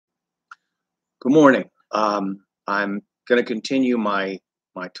Good morning. I'm going to continue my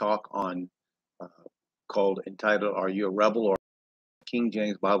talk on uh, entitled "Are You a Rebel or King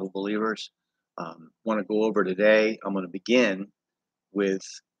James Bible Believers?" Want to go over today. I'm going to begin with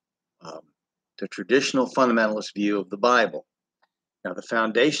um, the traditional fundamentalist view of the Bible. Now, the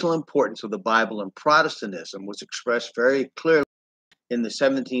foundational importance of the Bible in Protestantism was expressed very clearly in the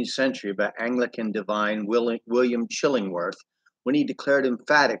 17th century by Anglican divine William Chillingworth when he declared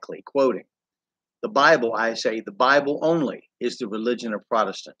emphatically, quoting, "The Bible, I say, the Bible only is the religion of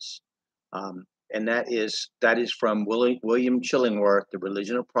Protestants." And that is from William Chillingworth, The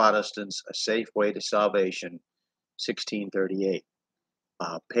Religion of Protestants, A Safe Way to Salvation, 1638,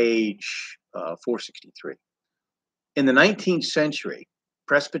 page 463. In the 19th century,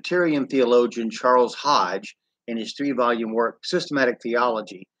 Presbyterian theologian Charles Hodge, in his three-volume work, Systematic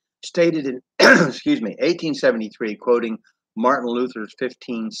Theology, stated in 1873, quoting Martin Luther's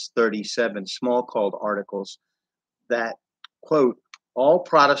 1537 Smalcald Articles, that, quote, "All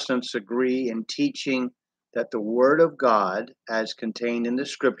Protestants agree in teaching that the Word of God, as contained in the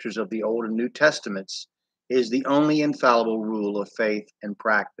scriptures of the Old and New Testaments, is the only infallible rule of faith and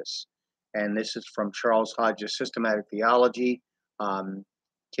practice." And this is from Charles Hodge's Systematic Theology,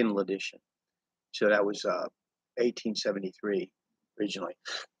 Kindle edition. So that was 1873 originally.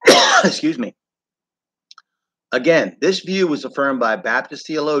 Excuse me. Again, this view was affirmed by a Baptist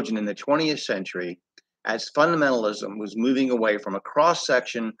theologian in the 20th century as fundamentalism was moving away from a cross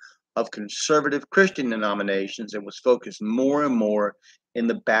section of conservative Christian denominations and was focused more and more in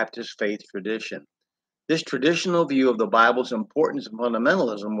the Baptist faith tradition. This traditional view of the Bible's importance and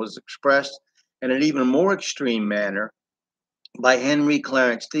fundamentalism was expressed in an even more extreme manner by Henry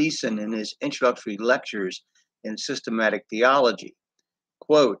Clarence Thiessen in his introductory lectures in systematic theology.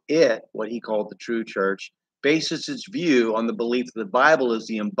 Quote, what he called the true church, bases its view on the belief that the Bible is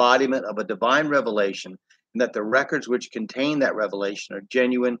the embodiment of a divine revelation and that the records which contain that revelation are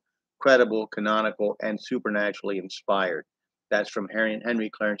genuine, credible, canonical, and supernaturally inspired. That's from Henry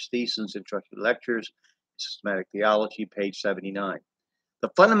Clarence Thiessen's Introductory Lectures, Systematic Theology, page 79. The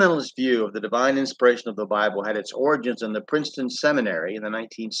fundamentalist view of the divine inspiration of the Bible had its origins in the Princeton Seminary in the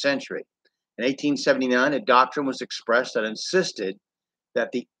 19th century. In 1879, a doctrine was expressed that insisted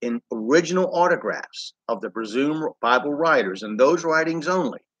that the original autographs of the presumed Bible writers, and those writings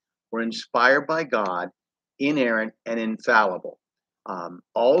only, were inspired by God, inerrant, and infallible.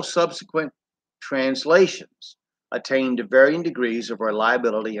 All subsequent translations attained to varying degrees of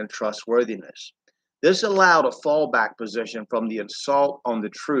reliability and trustworthiness. This allowed a fallback position from the assault on the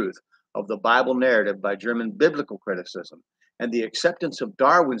truth of the Bible narrative by German biblical criticism and the acceptance of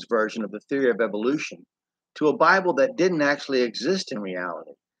Darwin's version of the theory of evolution to a Bible that didn't actually exist in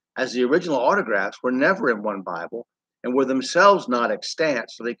reality, as the original autographs were never in one Bible and were themselves not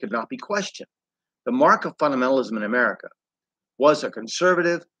extant, so they could not be questioned. The mark of fundamentalism in America was a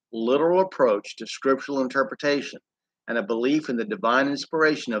conservative, literal approach to scriptural interpretation and a belief in the divine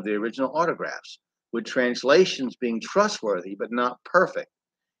inspiration of the original autographs, with translations being trustworthy but not perfect.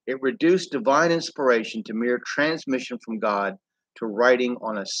 It reduced divine inspiration to mere transmission from God to writing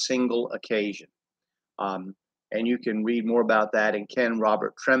on a single occasion. And you can read more about that in Ken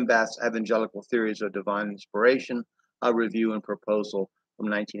Robert Trembath's Evangelical Theories of Divine Inspiration, a review and proposal from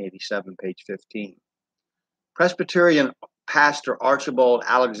 1987, page 15. Presbyterian pastor Archibald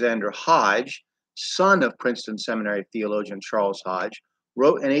Alexander Hodge, son of Princeton Seminary theologian Charles Hodge,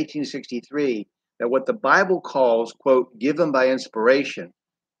 wrote in 1863 that what the Bible calls, quote, given by inspiration,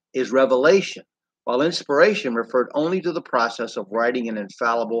 is revelation, while inspiration referred only to the process of writing an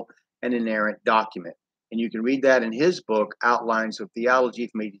infallible and inerrant document. And you can read that in his book, Outlines of Theology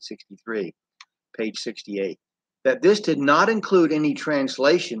from 1863, page 68. That this did not include any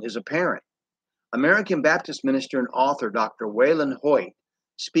translation is apparent. American Baptist minister and author Dr. Wayland Hoyt,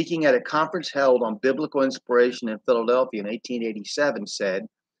 speaking at a conference held on biblical inspiration in Philadelphia in 1887, said,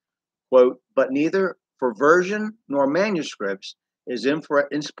 quote, "But neither for version nor manuscripts is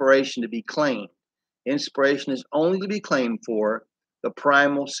inspiration to be claimed. Inspiration is only to be claimed for the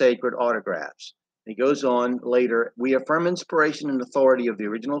primal sacred autographs." He goes on later, "We affirm inspiration and authority of the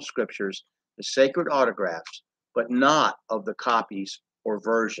original scriptures, the sacred autographs, but not of the copies or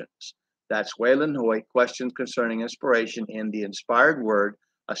versions." That's Wayland Hoyt, Questions Concerning Inspiration in the Inspired Word,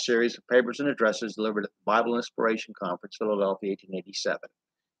 a series of papers and addresses delivered at the Bible Inspiration Conference, Philadelphia, 1887.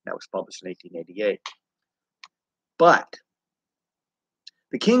 That was published in 1888. But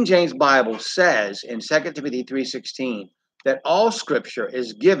the King James Bible says in 2 Timothy 3:16 that all scripture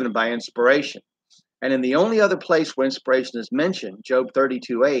is given by inspiration. And in the only other place where inspiration is mentioned, Job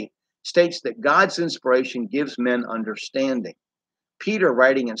 32:8, states that God's inspiration gives men understanding. Peter,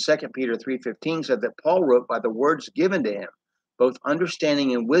 writing in 2 Peter 3:15, said that Paul wrote by the words given to him, both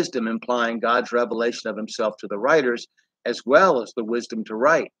understanding and wisdom, implying God's revelation of himself to the writers, as well as the wisdom to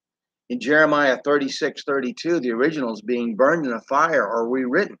write. In Jeremiah 36:32, the originals being burned in a fire are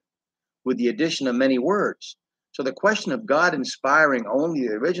rewritten with the addition of many words. So the question of God inspiring only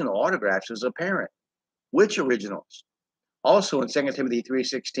the original autographs is apparent. Which originals? Also in 2 Timothy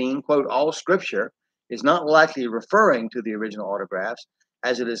 3:16, quote, all scripture is not likely referring to the original autographs,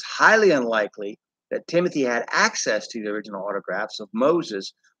 as it is highly unlikely that Timothy had access to the original autographs of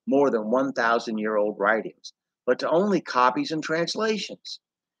Moses' more than 1,000-year-old writings, but to only copies and translations.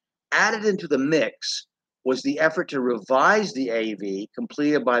 Added into the mix was the effort to revise the AV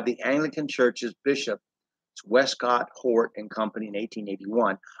completed by the Anglican Church's bishop, Westcott, Hort, and Company in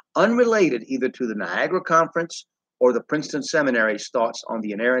 1881, unrelated either to the Niagara Conference or the Princeton Seminary's thoughts on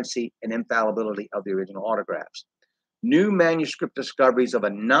the inerrancy and infallibility of the original autographs. New manuscript discoveries of a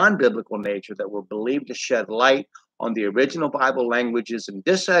non-biblical nature that were believed to shed light on the original Bible languages and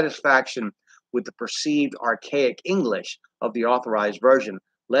dissatisfaction with the perceived archaic English of the authorized version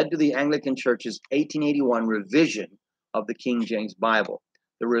led to the Anglican Church's 1881 revision of the King James Bible.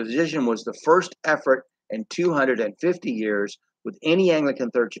 The revision was the first effort in 250 years with any Anglican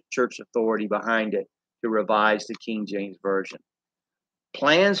church authority behind it to revise the King James Version.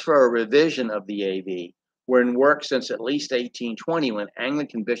 Plans for a revision of the AV were in work since at least 1820, when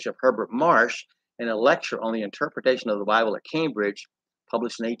Anglican Bishop Herbert Marsh, in a lecture on the interpretation of the Bible at Cambridge,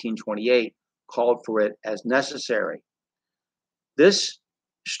 published in 1828, called for it as necessary. This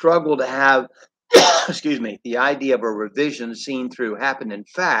struggle to have, the idea of a revision seen through happened in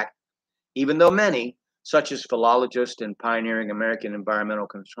fact, even though many, such as philologist and pioneering American environmental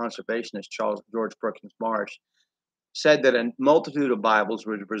conservationist George Perkins Marsh, said that a multitude of Bibles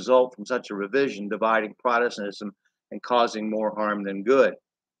would result from such a revision, dividing Protestantism and causing more harm than good.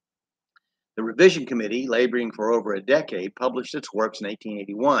 The Revision Committee, laboring for over a decade, published its works in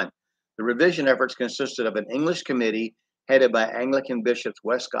 1881. The revision efforts consisted of an English committee headed by Anglican bishops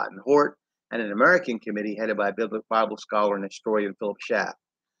Westcott and Hort, and an American committee headed by Bible scholar and historian Philip Schaff.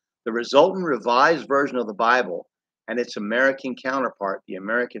 The resultant revised version of the Bible and its American counterpart, the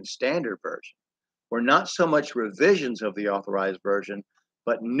American Standard Version, were not so much revisions of the authorized version,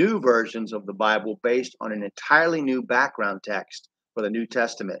 but new versions of the Bible based on an entirely new background text for the New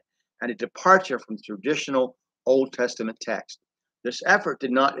Testament and a departure from traditional Old Testament text. This effort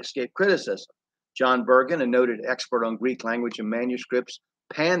did not escape criticism. John Bergen, a noted expert on Greek language and manuscripts,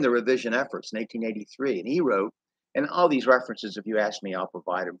 panned the revision efforts in 1883, and he wrote, and all these references, if you ask me, I'll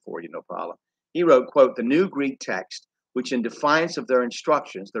provide them for you, no problem. He wrote, quote, the new Greek text, which in defiance of their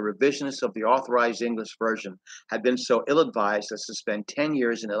instructions, the revisionists of the authorized English version had been so ill-advised as to spend 10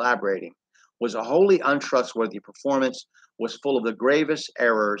 years in elaborating, was a wholly untrustworthy performance, was full of the gravest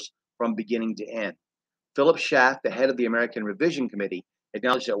errors from beginning to end. Philip Schaff, the head of the American Revision Committee,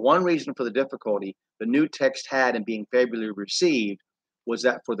 acknowledged that one reason for the difficulty the new text had in being favorably received was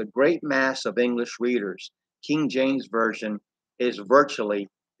that for the great mass of English readers, King James Version is virtually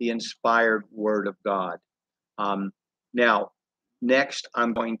the inspired Word of God. Now, next,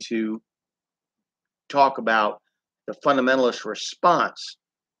 I'm going to talk about the fundamentalist response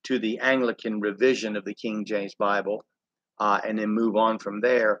to the Anglican revision of the King James Bible, and then move on from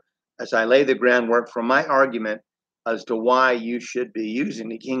there as I lay the groundwork for my argument as to why you should be using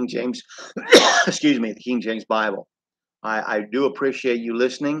the King James, the King James Bible. I do appreciate you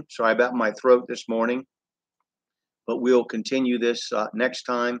listening. Sorry about my throat this morning, but we'll continue this next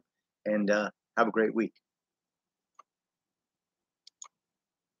time, and have a great week.